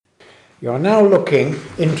You are now looking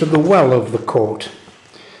into the well of the court.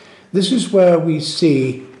 This is where we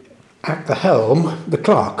see at the helm the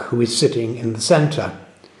clerk, who is sitting in the centre.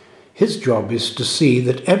 His job is to see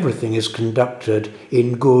that everything is conducted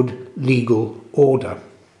in good legal order.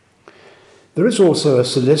 There is also a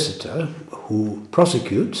solicitor who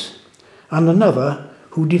prosecutes and another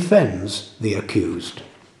who defends the accused.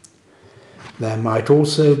 There might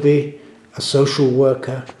also be a social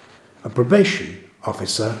worker, a probation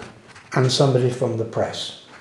officer, and somebody from the press.